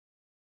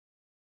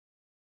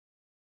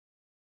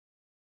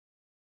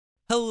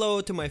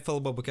Hello to my fellow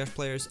Bubble Cash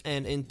players,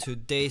 and in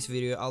today's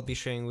video I'll be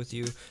sharing with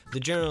you the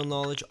general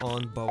knowledge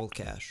on Bubble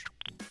Cash.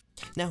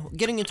 Now,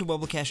 getting into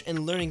Bubble Cash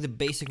and learning the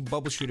basic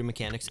bubble shooter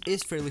mechanics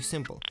is fairly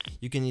simple.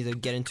 You can either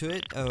get into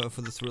it for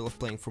the thrill of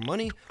playing for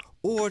money,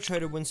 or try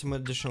to win some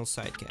additional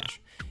side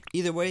cash.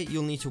 Either way,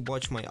 you'll need to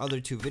watch my other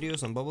two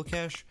videos on Bubble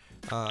Cash.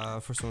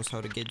 First one is how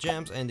to get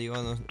gems, and the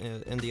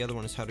other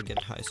one is how to get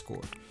a high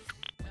score.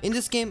 In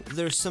this game,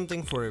 there's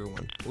something for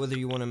everyone, whether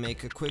you want to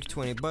make a quick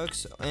 20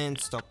 bucks and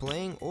stop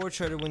playing, or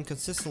try to win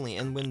consistently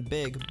and win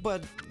big,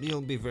 but it'll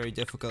be very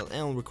difficult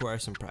and will require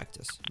some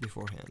practice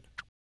beforehand.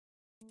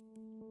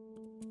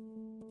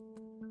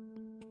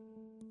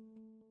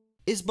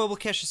 Is Bubble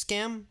Cash a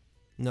scam?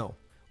 No.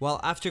 Well,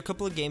 after a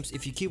couple of games,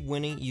 if you keep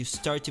winning, you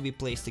start to be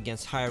placed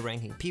against higher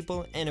ranking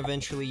people, and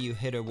eventually you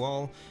hit a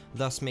wall,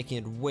 thus making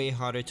it way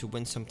harder to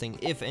win something,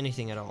 if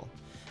anything at all.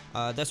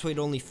 That's why it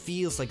only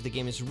feels like the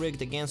game is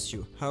rigged against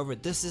you. However,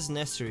 this is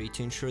necessary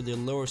to ensure the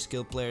lower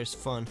skill players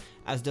fun,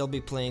 as they'll be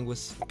playing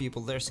with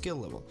people their skill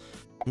level.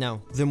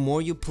 Now, the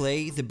more you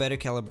play, the better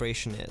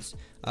calibration is.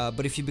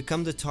 But if you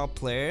become the top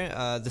player,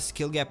 the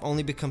skill gap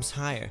only becomes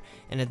higher,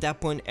 and at that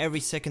point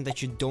every second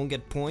that you don't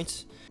get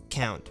points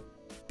count.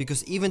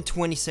 Because even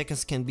 20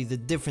 seconds can be the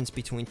difference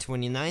between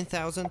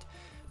 29,000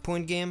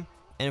 point game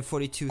and a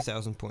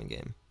 42,000 point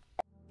game.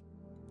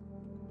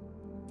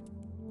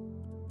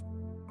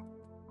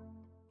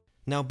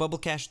 Now, Bubble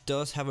Cash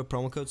does have a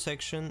promo code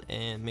section,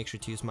 and make sure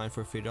to use mine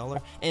for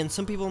 $3. And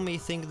some people may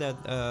think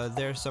that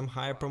there are some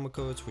higher promo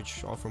codes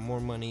which offer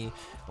more money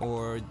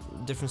or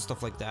different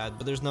stuff like that,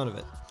 but there's none of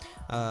it,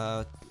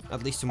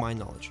 at least to my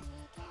knowledge.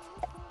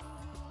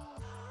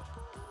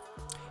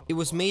 It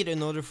was made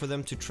in order for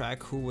them to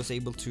track who was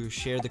able to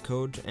share the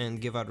code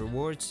and give out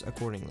rewards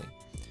accordingly.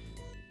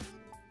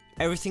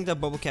 Everything that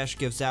Bubble Cash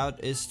gives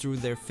out is through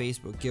their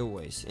Facebook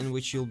giveaways, in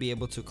which you'll be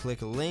able to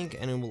click a link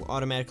and it will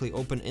automatically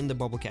open in the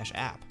Bubble Cash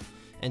app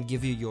and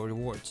give you your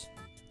rewards.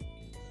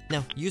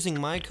 Now, using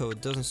my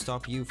code doesn't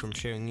stop you from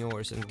sharing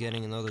yours and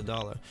getting another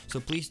 $1, so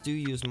please do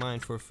use mine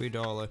for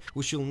 $3,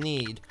 which you'll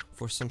need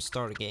for some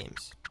starter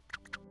games.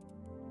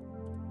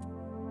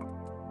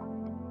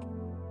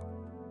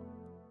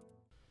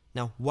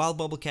 Now, while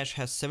Bubble Cash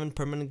has 7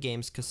 permanent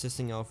games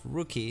consisting of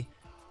Rookie,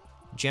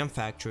 Gem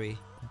Factory,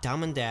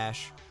 Diamond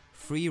Dash,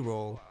 Free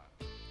Roll,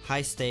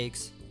 High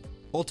Stakes,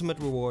 Ultimate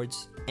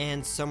Rewards,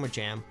 and Summer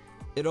Jam,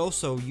 it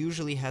also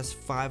usually has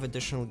 5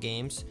 additional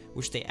games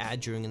which they add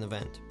during an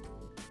event.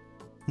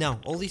 Now,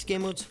 all these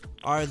game modes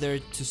are there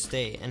to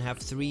stay and have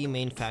 3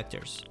 main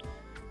factors: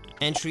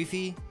 entry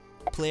fee,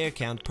 player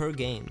count per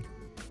game,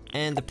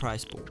 and the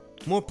prize pool.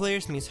 More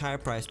players means higher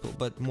prize pool,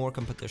 but more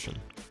competition.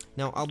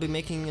 Now, I'll be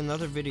making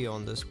another video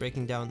on this,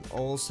 breaking down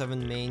all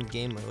 7 main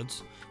game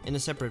modes in a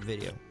separate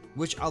video,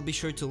 which I'll be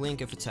sure to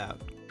link if it's out.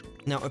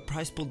 Now, a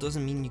prize pool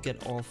doesn't mean you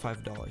get all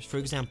 $5. For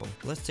example,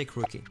 let's take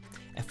Rookie.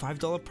 A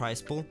 $5 prize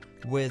pool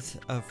with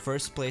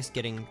first place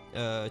getting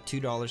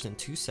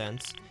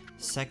 $2.02,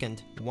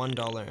 second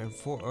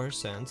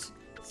 $1.04,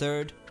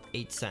 third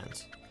 8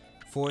 cents,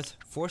 fourth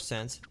 4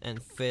 cents,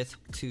 and fifth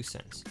 2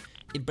 cents.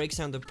 It breaks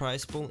down the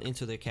prize pool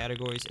into their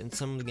categories, and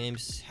some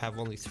games have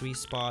only 3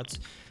 spots.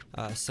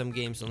 Some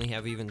games only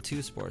have even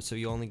 2 spots, so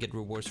you only get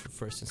rewards for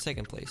first and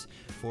second place.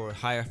 For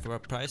higher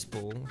prize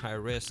pool,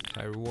 higher risk,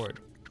 higher reward.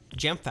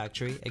 Gem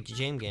Factory, a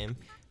gem game,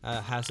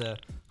 has a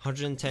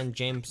 110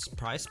 gems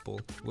prize pool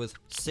with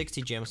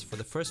 60 gems for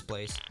the first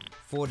place,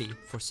 40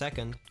 for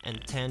second,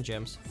 and 10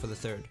 gems for the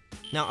third.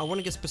 Now, I want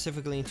to get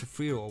specifically into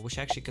Free Roll, which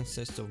actually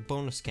consists of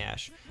bonus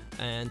cash,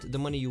 and the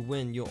money you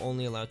win you're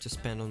only allowed to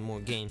spend on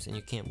more games and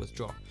you can't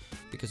withdraw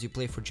because you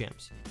play for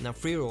gems. Now,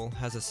 Free Roll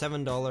has a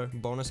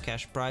 $7 bonus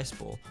cash prize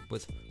pool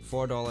with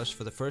 $4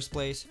 for the first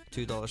place,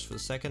 $2 for the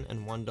second,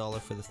 and $1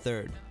 for the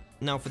third.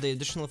 Now, for the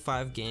additional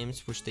 5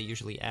 games which they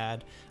usually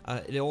add,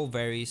 it all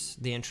varies,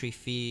 the entry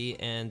fee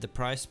and the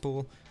prize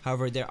pool.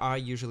 However, they are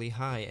usually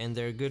high and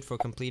they're good for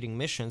completing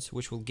missions,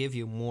 which will give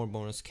you more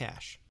bonus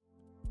cash.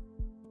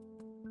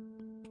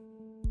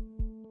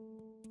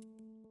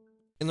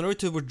 In order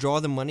to withdraw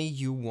the money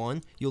you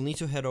won, you'll need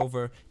to head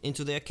over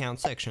into the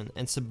account section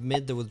and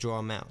submit the withdrawal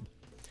amount.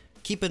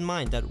 Keep in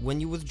mind that when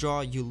you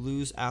withdraw, you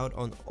lose out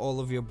on all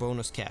of your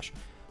bonus cash.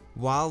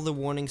 While the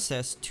warning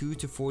says 2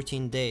 to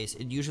 14 days,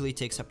 it usually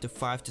takes up to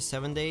 5 to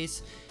 7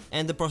 days,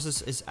 and the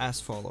process is as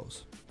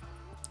follows.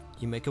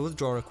 You make a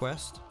withdrawal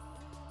request.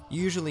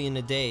 Usually in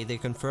a day they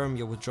confirm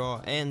your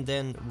withdrawal, and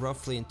then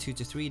roughly in 2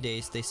 to 3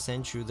 days they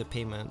send you the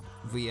payment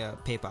via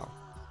PayPal.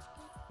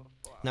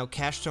 Now,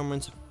 cash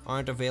tournaments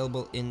aren't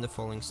available in the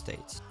following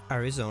states: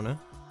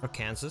 Arizona,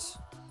 Arkansas,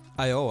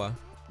 Iowa,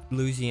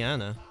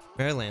 Louisiana,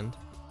 Maryland,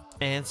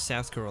 and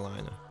South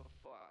Carolina.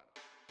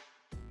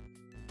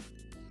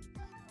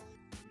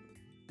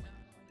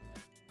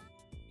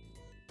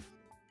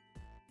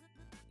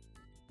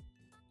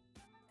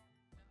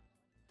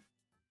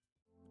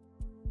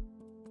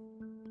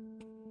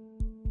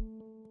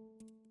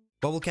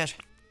 Bubble Cash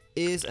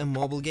is a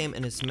mobile game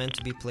and is meant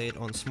to be played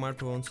on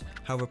smartphones.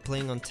 However,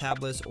 playing on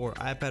tablets or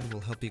iPad will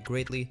help you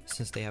greatly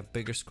since they have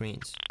bigger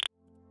screens.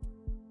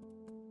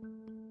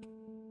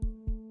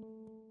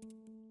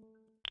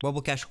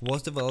 Bubble Cash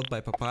was developed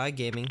by Papaya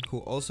Gaming, who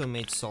also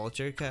made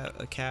Solitaire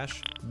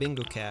Cash,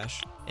 Bingo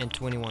Cash, and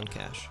 21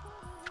 Cash.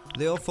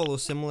 They all follow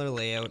similar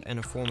layout and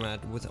a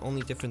format, with the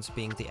only difference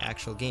being the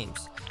actual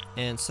games,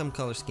 and some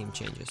color scheme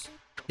changes.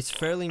 It's a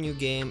fairly new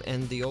game,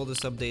 and the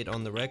oldest update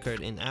on the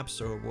record in App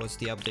Store was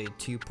the update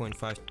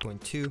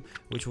 2.5.2,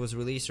 which was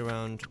released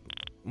around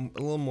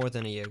a little more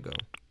than a year ago.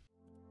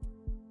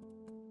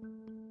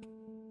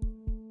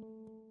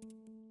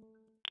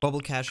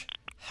 Bubble Cash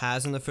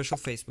has an official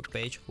Facebook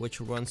page, which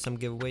runs some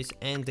giveaways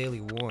and daily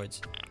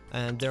awards.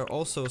 And there are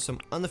also some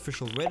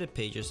unofficial Reddit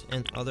pages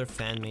and other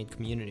fan-made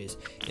communities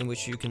in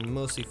which you can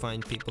mostly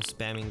find people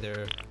spamming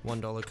their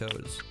 $1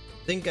 codes.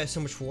 Thank you guys so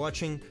much for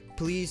watching.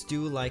 Please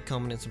do like,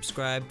 comment, and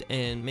subscribe,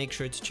 and make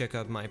sure to check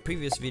out my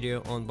previous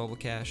video on Bubble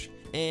Cash,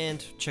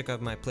 and check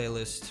out my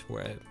playlist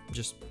where I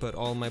just put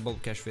all my Bubble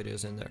Cash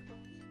videos in there.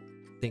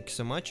 Thank you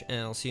so much, and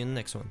I'll see you in the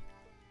next one.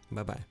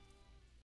 Bye bye.